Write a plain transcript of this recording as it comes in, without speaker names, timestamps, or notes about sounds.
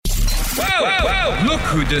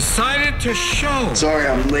who decided to show. Sorry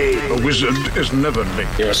I'm late. A wizard is never late.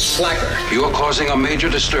 You're a slacker. You're causing a major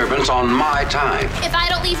disturbance on my time. If I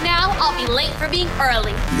don't leave now, I'll be late for being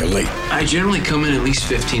early. You're late. I generally come in at least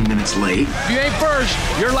 15 minutes late. If you ain't first,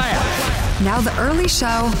 you're last. Now the early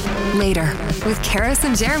show, later, with Charis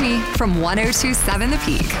and Jeremy from 102.7 The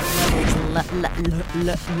Peak.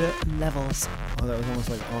 Levels. Oh, that was almost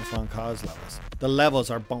like Enfant Cause levels. The levels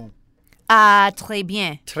are bon. Très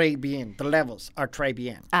bien. Très bien. The levels are très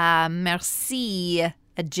bien. Merci,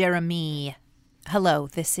 Jeremy. Hello,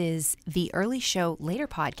 this is the Early Show Later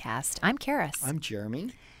podcast. I'm Charis. I'm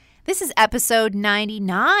Jeremy. This is episode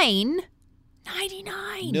 99.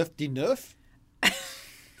 99. Nifty nuff.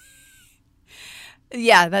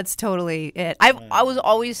 Yeah, that's totally it. I was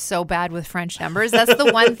always so bad with French numbers. That's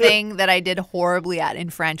the one thing that I did horribly at in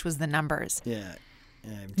French was the numbers. Yeah.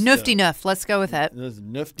 Nifty nuff. Let's go with it. This is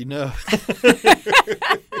nifty nuff.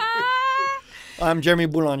 I'm Jeremy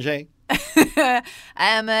Boulanger.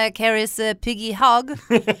 I'm Charis Piggy Hog.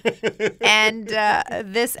 And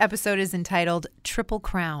this episode is entitled Triple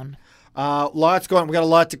Crown. Lots going on. We got a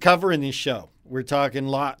lot to cover in this show. We're talking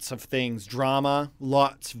lots of things. Drama,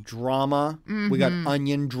 lots of drama. Mm-hmm. We got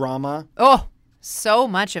onion drama. Oh, so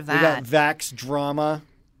much of that. We got Vax drama.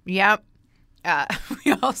 Yep.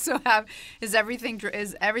 We also have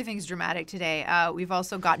everything's dramatic today. We've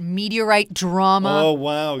also got meteorite drama. Oh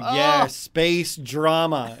wow, yeah, space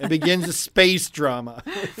drama. It begins with space drama.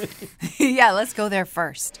 Yeah, let's go there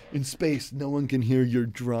first. In space, no one can hear your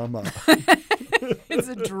drama. It's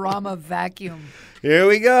a drama vacuum. Here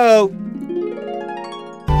we go.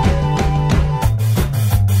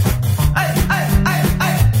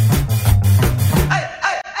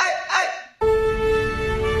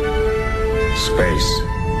 Space,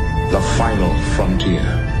 the final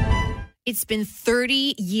frontier. It's been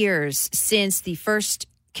 30 years since the first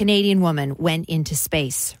Canadian woman went into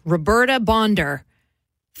space. Roberta Bondar,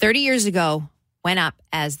 30 years ago, went up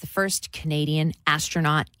as the first Canadian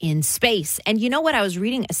astronaut in space. And you know what? I was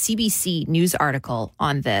reading a CBC News article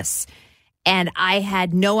on this, and I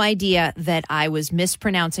had no idea that I was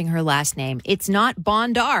mispronouncing her last name. It's not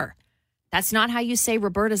Bondar. That's not how you say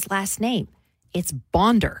Roberta's last name. It's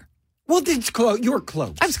Bondar. Well, it's close. You were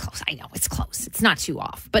close. I was close. I know. It's close. It's not too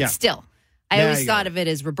off. But still, I always thought of it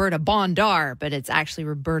as Roberta Bondar, but it's actually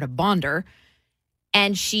Roberta Bondar.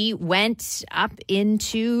 And she went up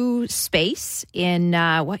into space in,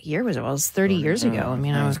 what year was it? Well, it was 30 years ago. I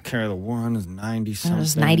mean, I was Carry the One is 90-something. I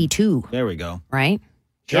was 92. There we go. Right?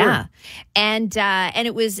 Sure. Yeah. And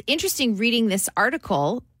it was interesting reading this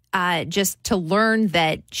article just to learn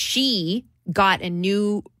that she got a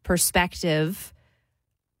new perspective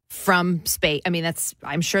from space. I mean,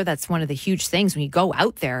 I'm sure that's one of the huge things when you go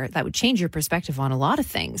out there that would change your perspective on a lot of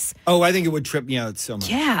things. Oh, I think it would trip me out so much.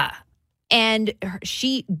 Yeah. And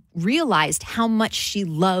she realized how much she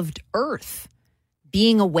loved Earth,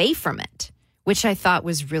 being away from it, which I thought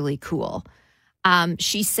was really cool.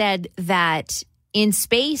 She said that in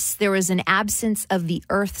space, there was an absence of the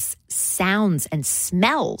Earth's sounds and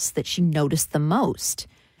smells that she noticed the most.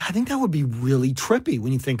 I think that would be really trippy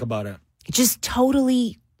when you think about it. Just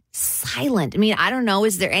totally silent. I mean, I don't know.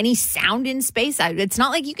 Is there any sound in space? It's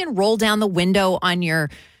not like you can roll down the window on your,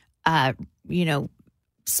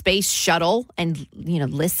 space shuttle and,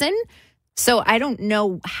 listen. So I don't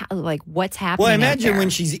know what's happening. Well, imagine when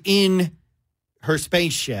she's in her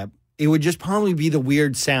spaceship, it would just probably be the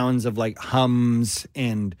weird sounds of like hums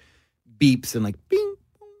and beeps and like bing,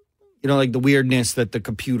 like the weirdness that the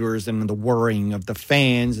computers and the whirring of the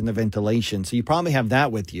fans and the ventilation. So you probably have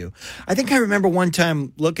that with you. I think I remember one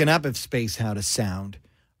time looking up if space had a sound.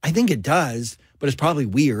 I think it does, but it's probably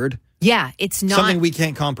weird. Yeah, it's not something we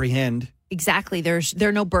can't comprehend. Exactly. There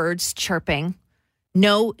are no birds chirping,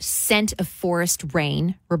 no scent of forest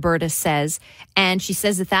rain, Roberta says. And she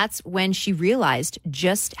says that's when she realized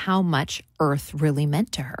just how much Earth really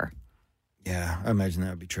meant to her. Yeah, I imagine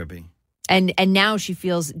that would be trippy. And now she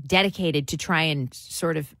feels dedicated to try and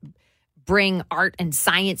sort of bring art and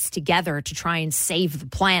science together to try and save the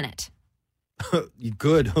planet.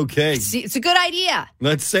 Good. Okay. It's a good idea.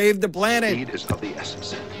 Let's save the planet. Speed is of the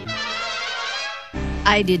essence.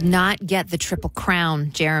 I did not get the Triple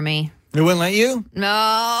Crown, Jeremy. They wouldn't let you?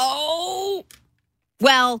 No.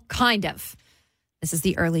 Well, kind of. This is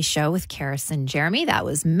the Early Show with Charis and Jeremy. That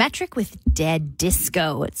was Metric with Dead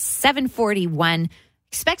Disco. It's 7:41.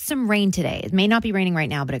 Expect some rain today. It may not be raining right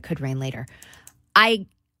now, but it could rain later.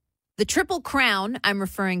 The Triple Crown I'm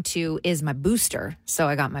referring to is my booster. So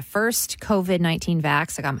I got my first COVID-19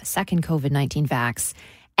 vax. I got my second COVID-19 vax.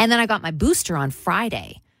 And then I got my booster on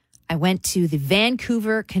Friday. I went to the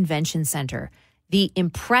Vancouver Convention Centre, the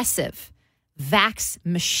impressive Vax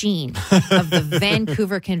machine of the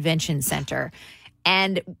Vancouver Convention Centre.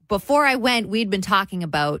 And before I went, we'd been talking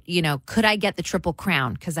about, could I get the Triple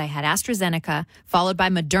Crown? Because I had AstraZeneca, followed by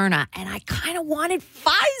Moderna, and I kind of wanted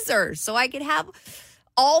Pfizer so I could have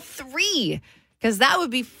all three, because that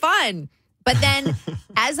would be fun. But then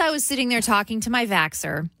as I was sitting there talking to my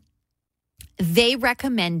vaxxer, they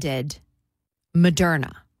recommended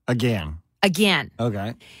Moderna. Again.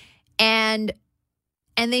 Okay. And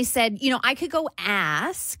they said, I could go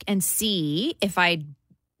ask and see if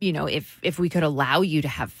if we could allow you to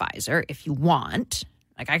have Pfizer if you want.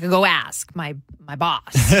 Like, I could go ask my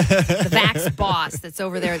boss, the Vax boss that's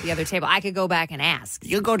over there at the other table. I could go back and ask.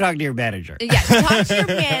 You go talk to your manager. Yeah, talk to your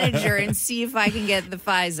manager and see if I can get the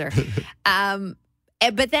Pfizer.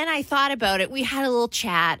 But then I thought about it. We had a little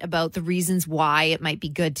chat about the reasons why it might be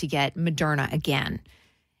good to get Moderna again.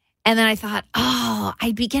 And then I thought,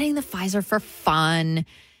 I'd be getting the Pfizer for fun.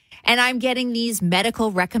 And I'm getting these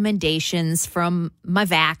medical recommendations from my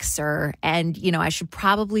vaxxer. And, I should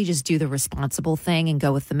probably just do the responsible thing and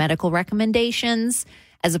go with the medical recommendations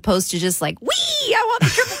as opposed to just like, wee, I want the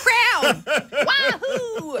Triple Crown.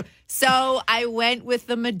 Wahoo! So I went with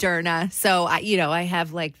the Moderna. So, I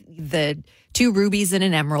have like the 2 rubies and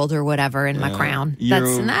an emerald or whatever in my crown. You're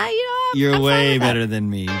I'm way better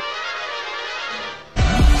than me.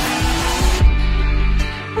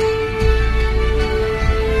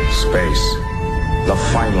 Space, the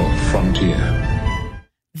final frontier.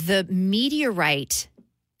 The meteorite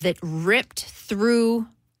that ripped through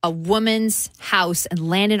a woman's house and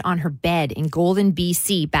landed on her bed in Golden,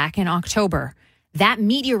 BC back in October, that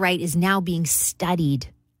meteorite is now being studied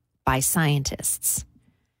by scientists.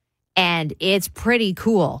 And it's pretty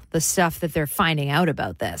cool, the stuff that they're finding out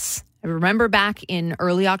about this. I remember back in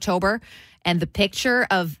early October, and the picture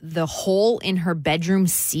of the hole in her bedroom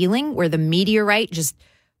ceiling where the meteorite just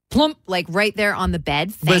plump, like right there on the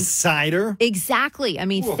bed. Beside her? Exactly. I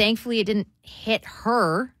mean, Thankfully it didn't hit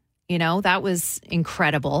her. That was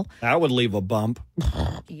incredible. That would leave a bump.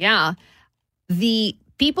 Yeah. The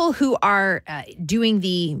people who are doing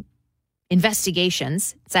the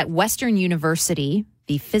investigations, it's at Western University,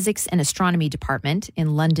 the Physics and Astronomy Department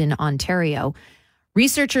in London, Ontario.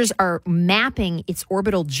 Researchers are mapping its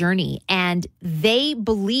orbital journey, and they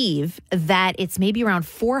believe that it's maybe around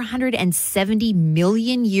 470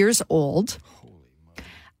 million years old.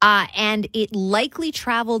 And it likely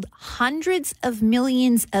traveled hundreds of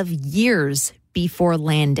millions of years before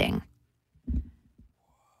landing.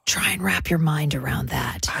 Try and wrap your mind around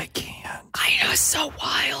that. I can't. I know, it's so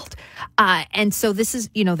wild. And so this is,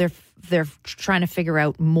 they're trying to figure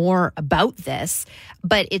out more about this,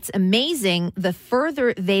 but it's amazing. The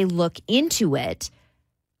further they look into it,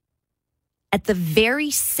 at the very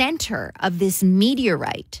center of this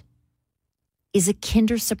meteorite is a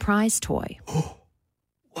Kinder Surprise toy.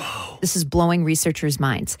 Whoa. This is blowing researchers'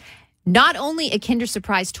 minds. Not only a Kinder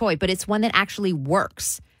Surprise toy, but it's one that actually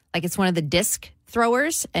works. Like, it's one of the disc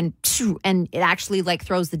throwers, and it actually like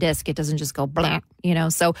throws the disc. It doesn't just go blank,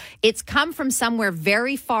 So it's come from somewhere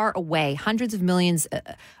very far away, hundreds of millions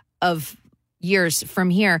of years from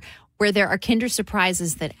here, where there are Kinder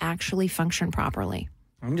Surprises that actually function properly.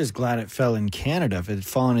 I'm just glad it fell in Canada. If it had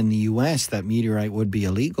fallen in the U.S., that meteorite would be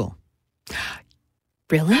illegal.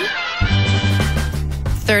 Really?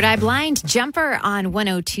 Third Eye Blind Jumper on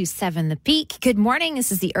 102.7 The Peak. Good morning.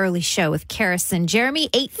 This is the early show with Charis and Jeremy.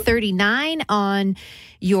 8:39 on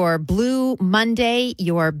your Blue Monday,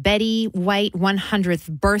 your Betty White 100th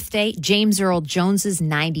birthday, James Earl Jones's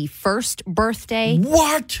 91st birthday.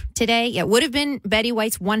 What? Today, it would have been Betty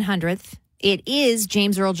White's 100th. It is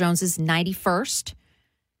James Earl Jones's 91st.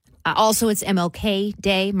 Also, it's MLK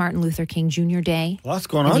Day, Martin Luther King Jr. Day. What's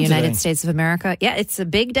going on in the United today? States of America. Yeah, it's a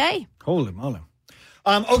big day. Holy moly.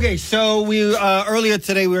 Okay, so we earlier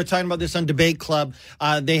today we were talking about this on Debate Club.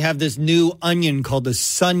 They have this new onion called the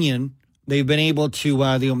Sunnion. They've been able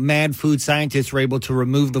to, the mad food scientists were able to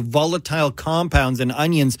remove the volatile compounds in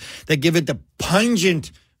onions that give it the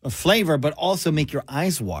pungent flavor, but also make your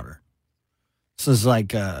eyes water. So it's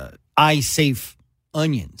like eye-safe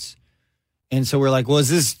onions. And so we're like, well, is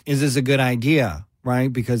this a good idea,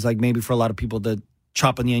 right? Because like maybe for a lot of people, the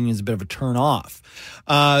chopping the onion is a bit of a turn off.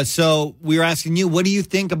 So we were asking you, what do you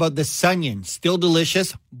think about the Sunnion? Still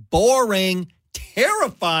delicious, boring,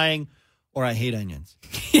 terrifying, or I hate onions?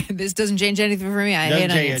 This doesn't change anything for me. I hate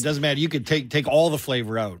onions. It doesn't matter. You could take all the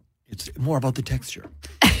flavor out. It's more about the texture.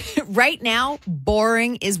 Right now,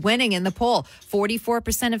 boring is winning in the poll.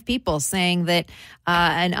 44% of people saying that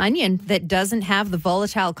an onion that doesn't have the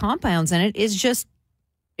volatile compounds in it is just,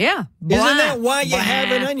 blah. Isn't that why you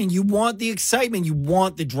have an onion? You want the excitement. You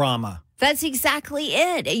want the drama That's exactly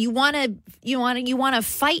it. You want to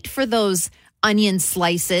fight for those onion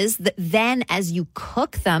slices then as you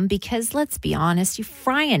cook them, because let's be honest, you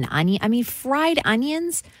fry an onion. I mean, fried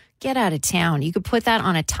onions, get out of town. You could put that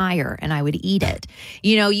on a tire and I would eat it.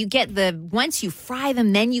 You get once you fry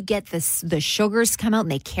them, then you get the sugars come out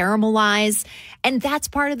and they caramelize. And that's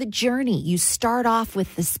part of the journey. You start off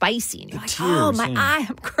with the spicy and you're like, oh, my eye,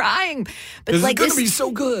 I'm crying. But This is going to be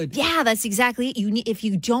so good. Yeah, that's exactly it. If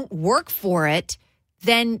you don't work for it,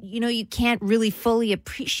 then, you can't really fully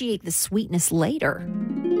appreciate the sweetness later.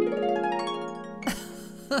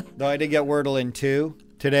 Though I did get Wordle in 2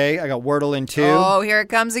 today. I got Wordle in 2. Oh, here it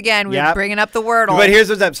comes again. We're Yep. bringing up the Wordle. But here's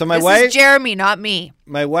what's up. So This is Jeremy, not me.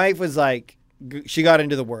 my wife was like, she got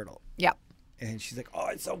into the Wordle. Yep. And she's like, oh,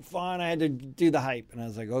 it's so fun. I had to do the hype. And I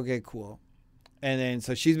was like, okay, cool. And then,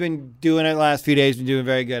 so she's been doing it the last few days, been doing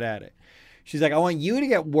very good at it. She's like, I want you to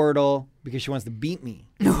get Wordle because she wants to beat me.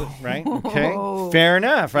 Right? Okay. Fair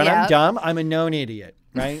enough, right? Yep. I'm dumb. I'm a known idiot,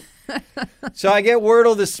 right? So I get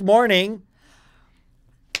Wordle this morning.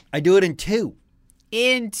 I do it in 2.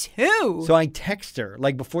 In 2? So I text her,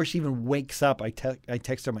 like before she even wakes up, I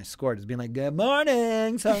text her my score. Just being like, good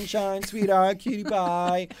morning, sunshine, sweetheart, cutie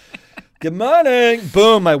pie. Good morning.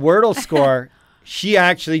 Boom, my Wordle score. She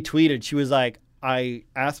actually tweeted. She was like, I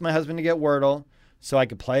asked my husband to get Wordle so I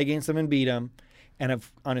could play against him and beat him. And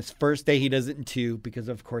on his first day, he does it in 2 because,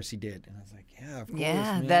 of course, he did. And I was like, yeah, of course. Yeah,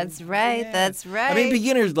 man. that's right. Yeah. That's right. I mean,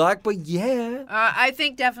 beginner's luck, but yeah. I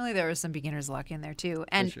think definitely there was some beginner's luck in there, too.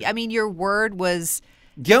 And, sure. I mean, your word was...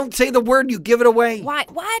 Don't say the word, you give it away.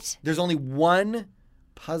 What? There's only one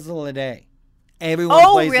puzzle a day. Everyone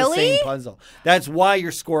plays really? the same puzzle. That's why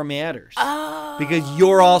your score matters. Oh. Because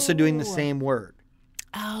you're also doing the same word.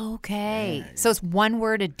 Okay. So it's one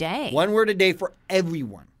word a day. One word a day for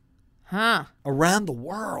everyone. Huh. Around the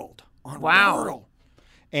world. On Wow. Wordle.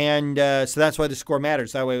 And so that's why the score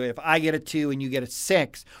matters. That way, if I get a 2 and you get a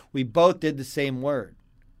 6, we both did the same word.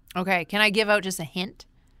 Okay. Can I give out just a hint?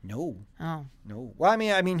 No. Oh. No. Well,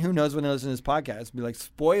 I mean, who knows when they listen to this podcast? Be like,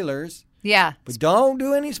 spoilers. Yeah. But don't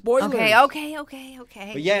do any spoilers. Okay.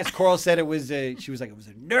 But yes, Coral said it was she was like, it was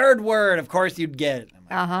a nerd word. Of course you'd get it.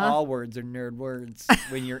 I'm like, all words are nerd words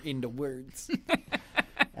when you're into words.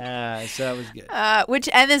 So that was good.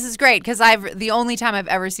 And this is great because the only time I've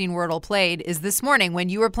ever seen Wordle played is this morning when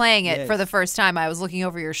you were playing it for the first time. I was looking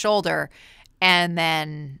over your shoulder, and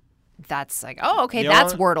then that's like, oh, okay,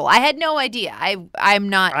 that's Wordle. I had no idea. I've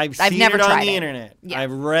seen never it on tried the it. internet. Yeah.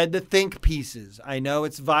 I've read the think pieces. I know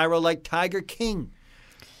it's viral like Tiger King.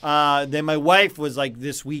 Then my wife was like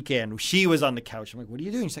this weekend. She was on the couch. I'm like, what are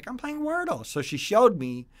you doing? She's like, I'm playing Wordle. So she showed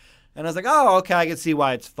me. And I was like, oh, okay, I can see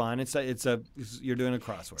why it's fun. You're doing a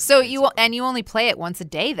crossword. So you only play it once a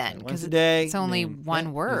day then? Once a day. It's only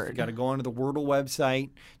one word. You got to go onto the Wordle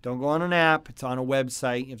website. Don't go on an app. It's on a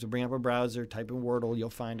website. You have to bring up a browser, type in Wordle, you'll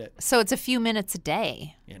find it. So it's a few minutes a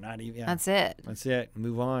day. Yeah, not even. Yeah. That's it. That's it.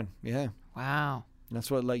 Move on. Yeah. Wow. That's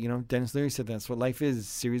what, Dennis Leary said. That's what life is.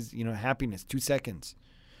 Series, happiness. 2 seconds.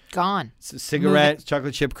 Gone. It's a cigarette,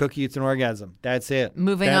 chocolate chip cookie. It's an orgasm. That's it.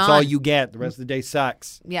 Moving That's on. all you get. The rest of the day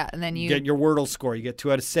sucks. Yeah, and then you get your Wordle score. You get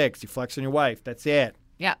 2 out of 6. You flex on your wife. That's it.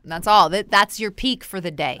 Yeah, that's all. That's your peak for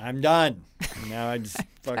the day. I'm done. Now I just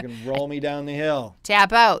fucking roll me down the hill.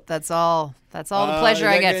 Tap out. That's all. That's all the pleasure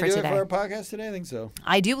I get for do today. It for our podcast today? I think so.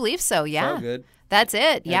 I do believe so. Yeah. It's all good. That's it.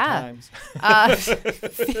 At Yeah. times.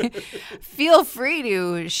 Feel free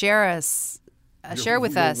to share us. Share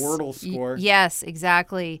with your us. Wordle score. Yes,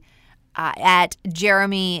 exactly. At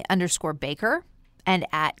Jeremy_Baker and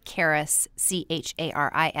at Charis,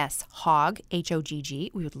 Charis, Hogg,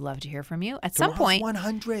 Hogg. We would love to hear from you at some point.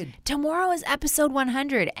 100. Tomorrow is episode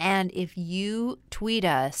 100. And if you tweet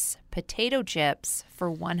us potato chips for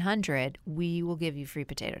 100, we will give you free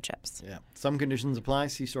potato chips. Yeah. Some conditions apply.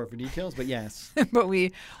 See store for details, but yes. But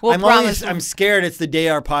we will promise. I'm scared it's the day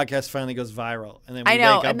our podcast finally goes viral. And then we I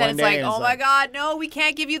know. wake up And then one it's day like, and oh my God, no, we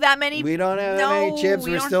can't give you that many. We don't have that many chips.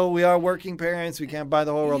 We are working parents. We can't buy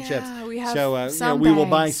the whole world chips. We have so we will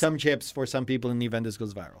buy some chips for some people in the event this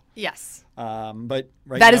goes viral. Yes. But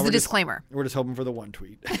right that now is the disclaimer. We're just hoping for the one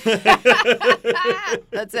tweet. That's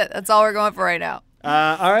it. That's all we're going for right now.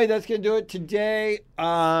 All right, that's gonna do it today.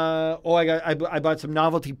 I bought some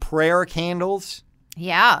novelty prayer candles.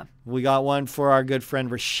 Yeah. We got one for our good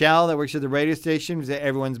friend Rochelle that works at the radio station.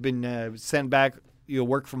 Everyone's been sent back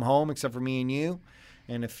work from home except for me and you.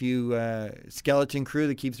 And a few skeleton crew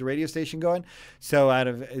that keeps the radio station going. So out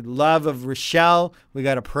of love of Rochelle, we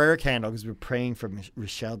got a prayer candle because we're praying for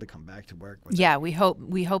Rochelle to come back to work. Yeah, we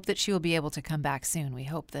hope that she will be able to come back soon. We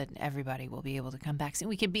hope that everybody will be able to come back soon.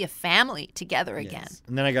 We can be a family together again.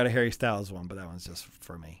 And then I got a Harry Styles one, but that one's just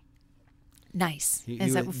for me. Nice. He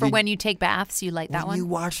Is it was- for did- when you take baths? You light that When you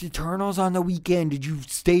one? watched Eternals on the weekend, did you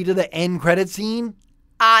stay to the end credit scene?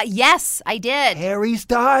 Yes, I did. Harry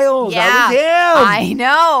Styles. Yeah, That was him.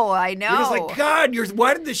 I know. You're just like, God,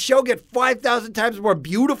 why did the show get 5,000 times more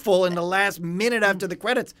beautiful in the last minute after the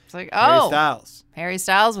credits? It's like, Harry oh, Styles. Harry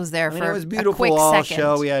Styles was there I mean, for it was a beautiful quick all second.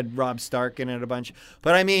 show. We had Rob Stark in it a bunch.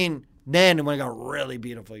 But I mean, then when it got really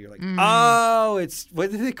beautiful, you're like, oh, it's,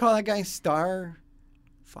 what did they call that guy? Star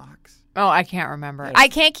Fox? Oh, I can't remember. I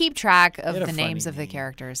can't keep track of He had a the names funny of the name.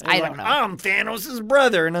 characters. And he's I like, don't know. I'm Thanos'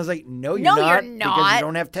 brother. And I was like, no, you're No, not. you're Because not. you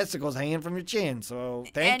don't have testicles hanging from your chin. So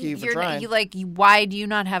thank you for trying. Why do you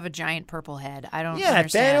not have a giant purple head? I don't Yeah,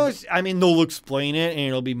 understand. Thanos, I mean, they'll explain it, and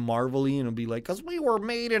it'll be marvelly, and it'll be like, because we were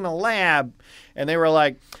made in a lab. And they were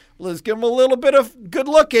like, let's give him a little bit of good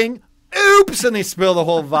looking. Oops! And they spill the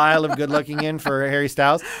whole vial of good looking in for Harry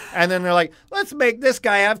Styles. And then they're like, let's make this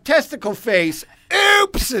guy have testicle face.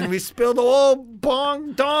 Oops! And we spilled the whole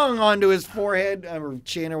bong dong onto his forehead or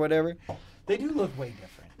chin or whatever. They do look way different.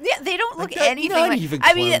 Yeah, they don't look Like, anything not like. even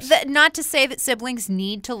I mean, close. not to say that siblings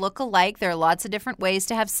need to look alike. There are lots of different ways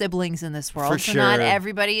to have siblings in this world. For so not sure.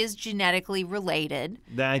 everybody is genetically related.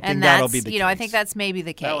 I think and that'll that's, be the I case. think that's maybe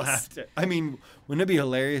the That'll case. have to. I mean, wouldn't it be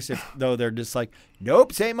hilarious if, though, they're just like,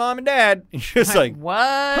 nope, same mom and dad. And you're just like,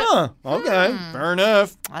 What? huh, okay, fair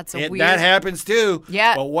enough. That's That weird. happens too.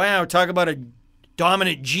 Yeah. But wow, talk about a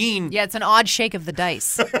dominant gene. Yeah, it's an odd shake of the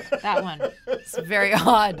dice. That one. It's very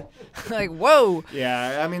odd. Like, whoa.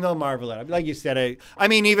 Yeah, I mean, they'll marvel at it. Like you said, I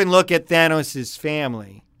mean, even look at Thanos'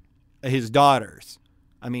 family, his daughters.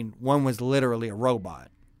 I mean, one was literally a robot.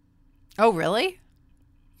 Oh, really?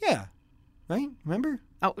 Yeah. Right? Remember?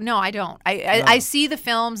 Oh, no, I don't. I see the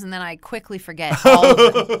films and then I quickly forget all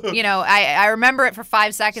of them. I remember it for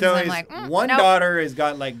 5 seconds So and I'm his like, one nope. daughter has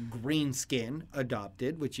got like green skin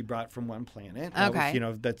adopted, which he brought from one planet. Okay.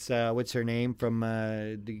 That's what's her name from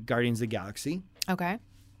the Guardians of the Galaxy. Okay.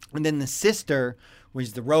 And then the sister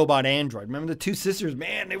was the robot android. Remember the two sisters?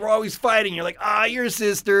 Man, they were always fighting. You're like, you're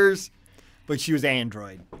sisters. But she was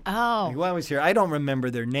android. Oh. Like, well, I was here. I don't remember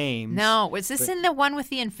their names. No. Was this in the one with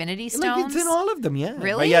the Infinity Stones? Like, it's in all of them, yeah.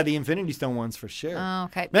 Really? But yeah, the Infinity Stone ones for sure. Oh,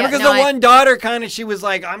 okay. Remember, Yeah, because no, the one daughter she was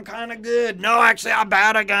like, I'm kind of good. No, actually, I'm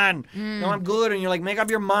bad again. No, I'm good. And you're like, make up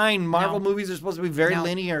your mind. Marvel movies are supposed to be very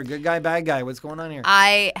linear. Good guy, bad guy. What's going on here?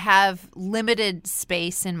 I have limited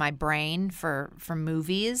space in my brain for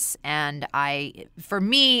movies, and I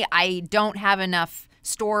don't have enough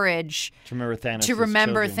storage to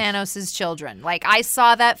remember Thanos. Thanos' children. Like, I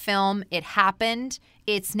saw that film, it happened,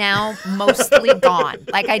 it's now mostly gone.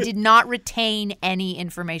 Like, I did not retain any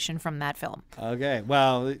information from that film. Okay,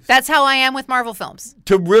 well, That's how I am with Marvel films.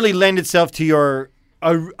 to really lend itself to your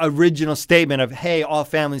original statement of, hey, all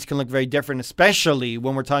families can look very different, especially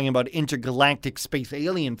when we're talking about intergalactic space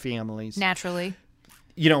alien families. Naturally.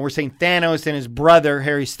 We're saying Thanos and his brother,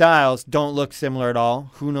 Harry Styles, don't look similar at all.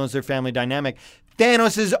 Who knows their family dynamic?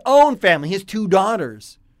 Thanos' own family, his two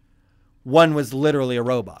daughters, one was literally a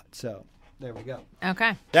robot. So there we go.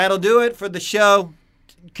 Okay. That'll do it for the show.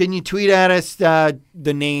 Can you tweet at us the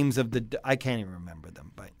names of I can't even remember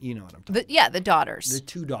them, but you know what I'm talking about. The daughters. The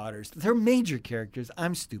two daughters. They're major characters.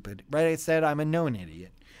 I'm stupid. Right? I said I'm a known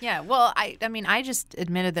idiot. Yeah, well, I mean, I just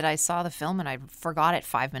admitted that I saw the film and I forgot it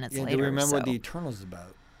 5 minutes later. Do you remember so. what the Eternals is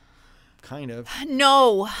about? Kind of.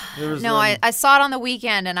 No, was, I saw it on the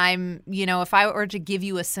weekend, and I'm, if I were to give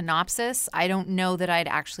you a synopsis, I don't know that I'd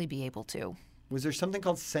actually be able to. Was there something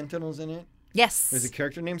called Sentinels in it? Yes. There's a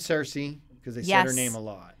character named Cersei because they said her Yes. name a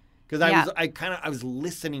lot. Because Yeah. I was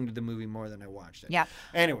listening to the movie more than I watched it. Yeah.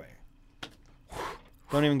 Anyway.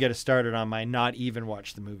 Don't even get us started on my not even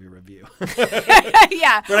watch the movie review.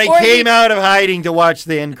 Yeah. But I came out of hiding to watch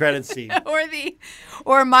the end credits scene.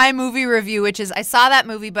 Or my movie review, which is I saw that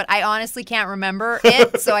movie, but I honestly can't remember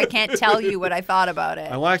it, so I can't tell you what I thought about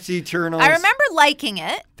it. I watched the Eternals. I remember liking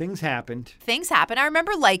it. Things happened. Things happened. I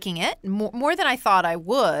remember liking it more than I thought I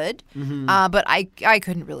would, but I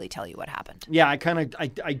couldn't really tell you what happened. Yeah,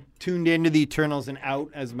 I tuned into the Eternals and out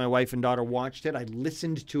as my wife and daughter watched it. I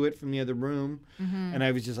listened to it from the other room, and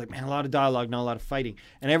I was just like, man, a lot of dialogue, not a lot of fighting.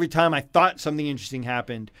 And every time I thought something interesting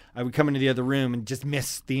happened, I would come into the other room and just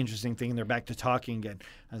miss the interesting thing, and they're back to talking again.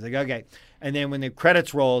 I was like, okay. And then when the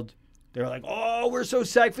credits rolled, they were like, oh, we're so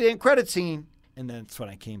psyched for the end credit scene. And that's when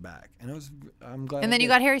I came back. And I'm glad. And then you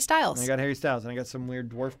got Harry Styles. And I got Harry Styles, and I got some weird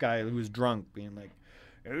dwarf guy who was drunk being like,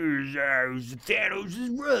 who's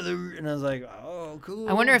Thanos' brother? And I was like, oh, cool.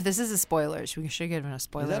 I wonder if this is a spoiler. We should give him a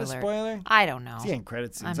spoiler Is that a alert. spoiler? I don't know. It's the end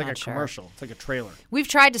credits scene. It's I'm like a not sure. commercial. It's like a trailer. We've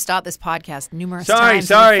tried to stop this podcast numerous Sorry. times.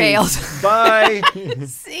 And failed. Bye.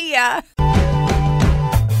 See ya.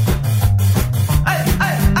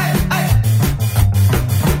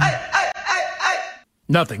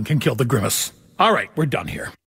 Nothing can kill the grimace. All right, we're done here.